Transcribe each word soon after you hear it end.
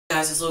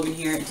guys, it's Logan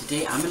here, and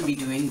today I'm going to be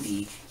doing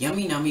the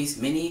Yummy Nummies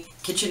Mini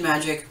Kitchen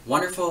Magic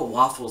Wonderful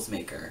Waffles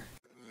Maker.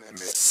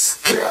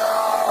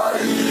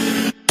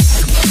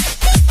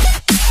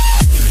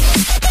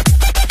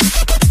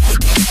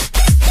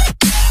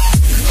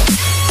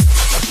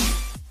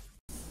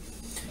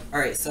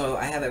 Alright, so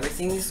I have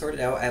everything sorted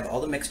out. I have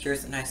all the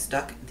mixtures, and I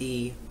stuck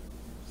the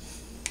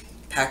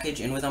package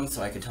in with them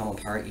so I could tell them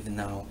apart, even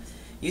though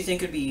you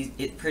think it'd be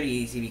pretty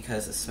easy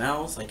because it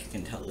smells like you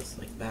can tell this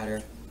like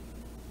batter.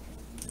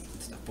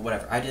 But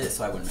whatever, I did it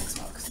so I wouldn't mix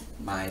them up, because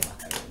my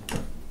luck I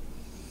would.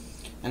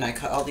 And I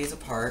cut all these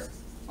apart,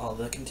 all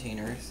the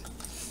containers.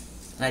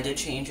 And I did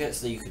change it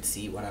so you could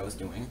see what I was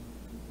doing,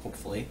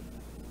 hopefully.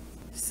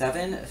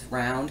 7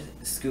 round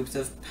scoops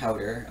of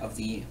powder, of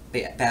the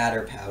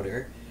batter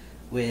powder,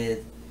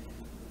 with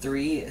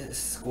 3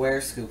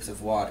 square scoops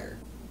of water.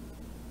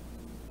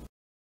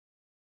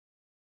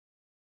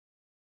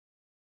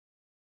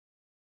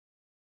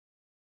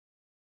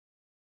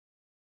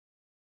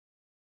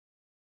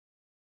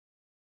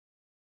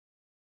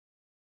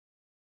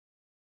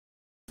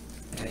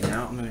 Okay,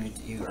 now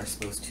you are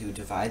supposed to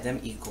divide them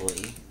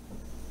equally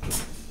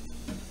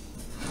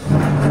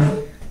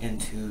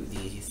into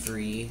the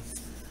 3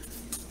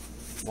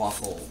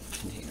 waffle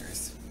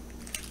containers.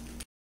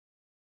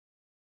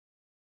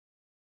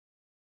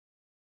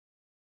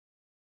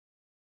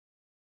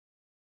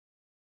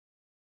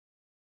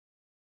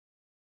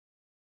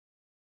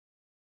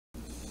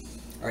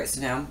 Alright,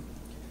 so now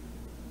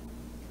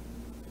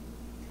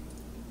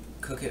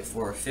cook it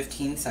for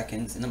 15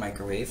 seconds in the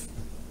microwave.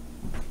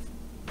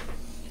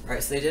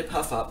 Alright, so they did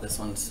puff up. This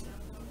one's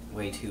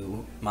way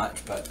too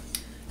much, but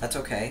that's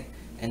okay.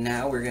 And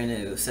now we're going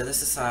to set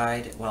this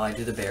aside while I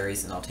do the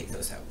berries, and I'll take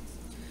those out.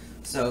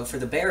 So for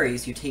the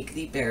berries, you take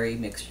the berry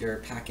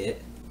mixture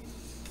packet.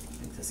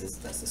 I think that's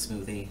the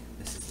smoothie.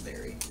 This is the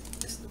berry.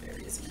 This is the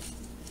berry, isn't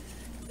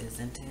it?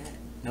 Isn't it?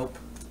 Nope.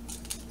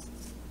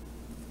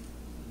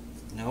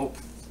 Nope.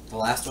 The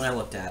last one I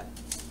looked at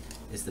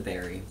is the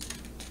berry.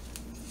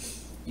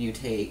 You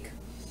take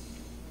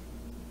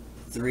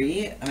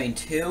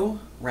 2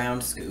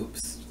 round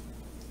scoops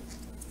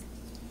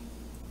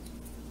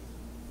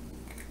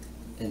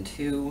and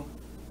 2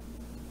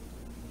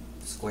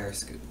 square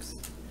scoops.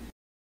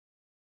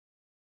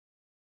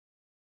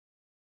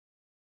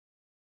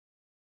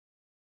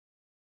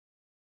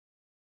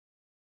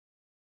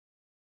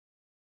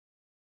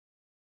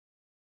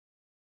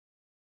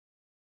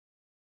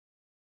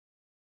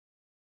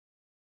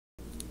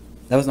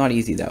 That was not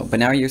easy though,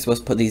 but now you're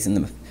supposed to put these in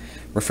the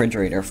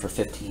refrigerator for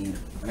 7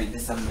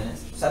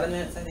 minutes. 7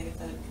 minutes, I think it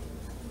said.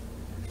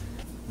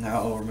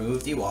 Now I'll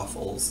remove the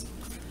waffles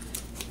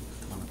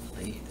on the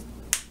plate.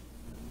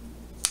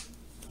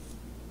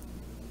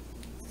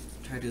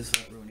 Try to do this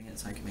without ruining it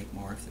so I can make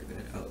more if they're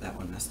good. Oh, that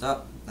one messed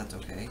up. That's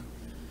okay.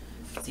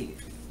 See,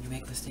 you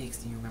make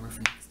mistakes and you remember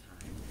for next time.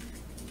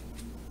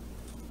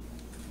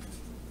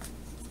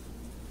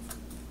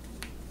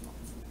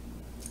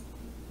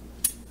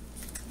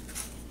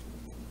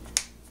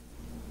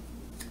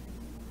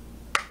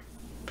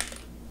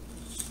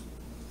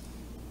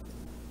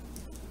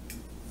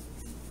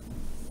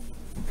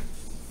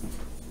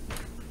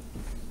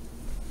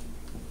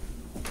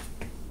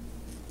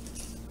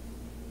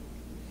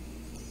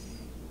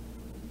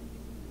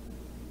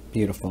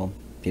 Beautiful,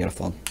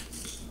 beautiful.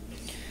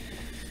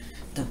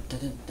 Dun, dun,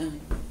 dun,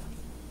 dun.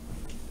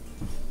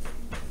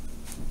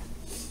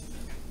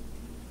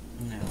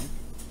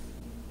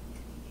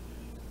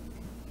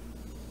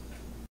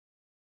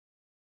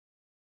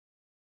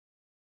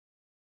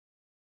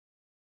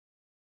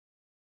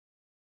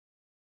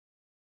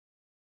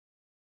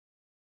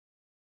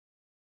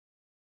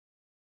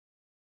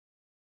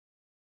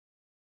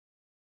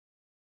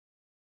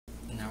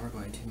 Now, we're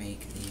going to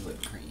make the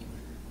whipped cream.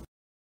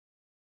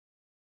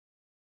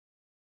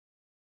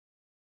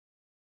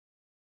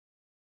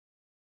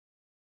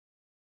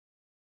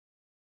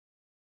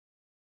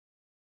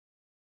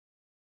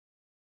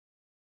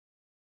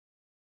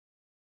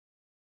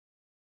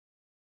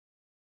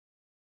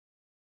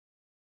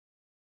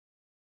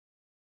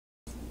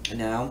 And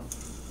now,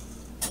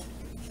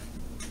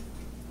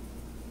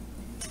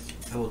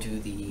 I will do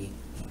the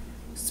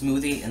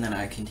smoothie, and then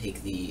I can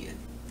take the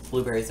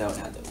blueberries out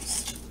and add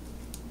those.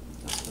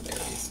 Those are the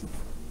berries.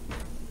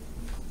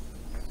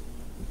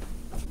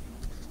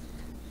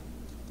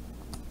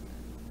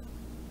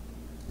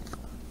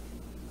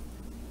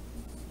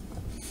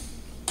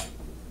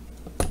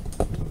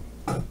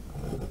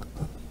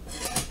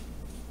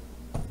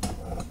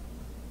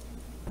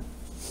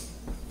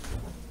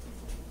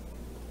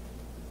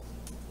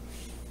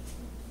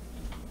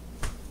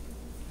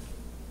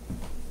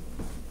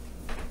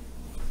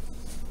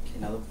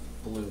 Now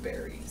the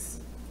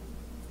blueberries.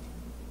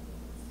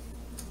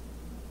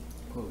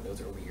 Oh, those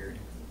are weird.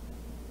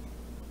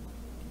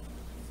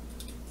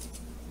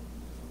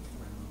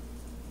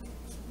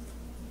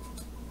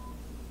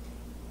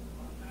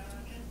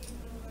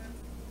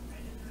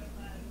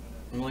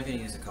 I'm only going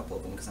to use a couple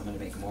of them because I'm going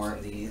to make more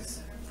of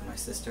these for my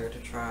sister to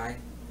try.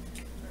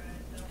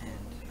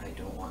 And I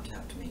don't want to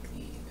have to make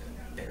the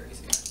berries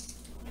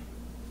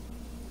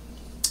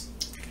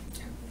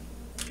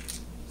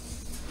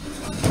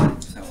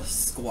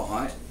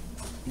squat.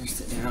 You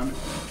sit down.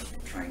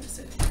 I'm trying to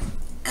sit.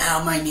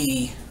 Ow, my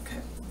knee. Okay.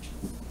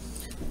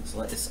 So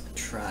let's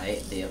try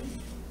the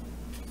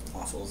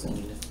waffles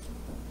and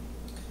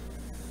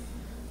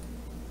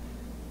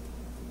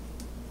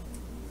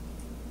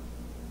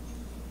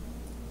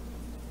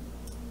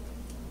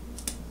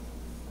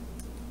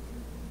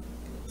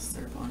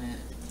syrup on it.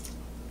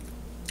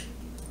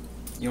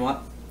 You know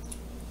what?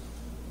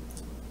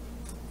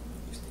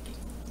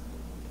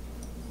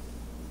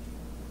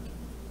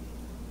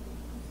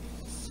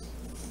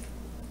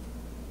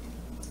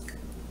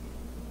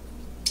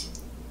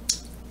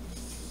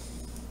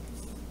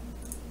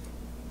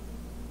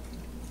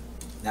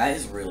 That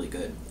is really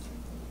good.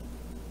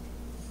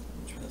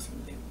 Try this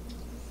smoothie.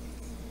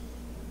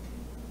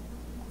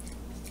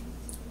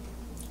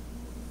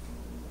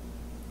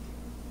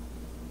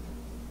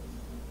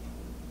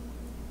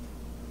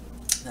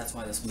 That's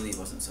why the smoothie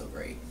wasn't so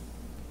great.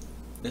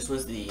 This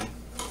was the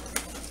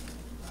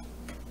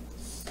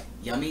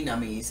Yummy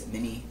Nummies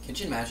Mini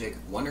Kitchen Magic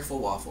Wonderful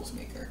Waffles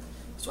Maker.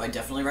 So I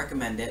definitely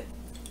recommend it.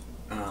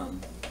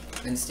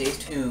 And stay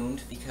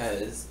tuned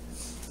because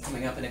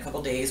coming up in a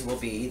couple days will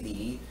be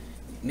the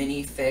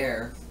Mini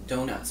Fair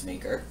Donuts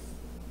Maker.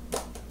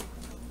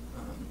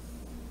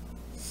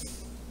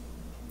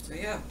 So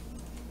yeah.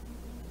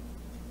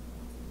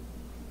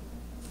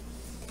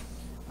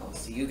 I'll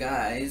see you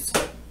guys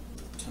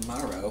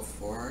tomorrow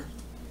for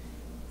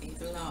a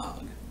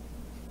vlog.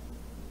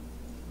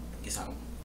 Peace out.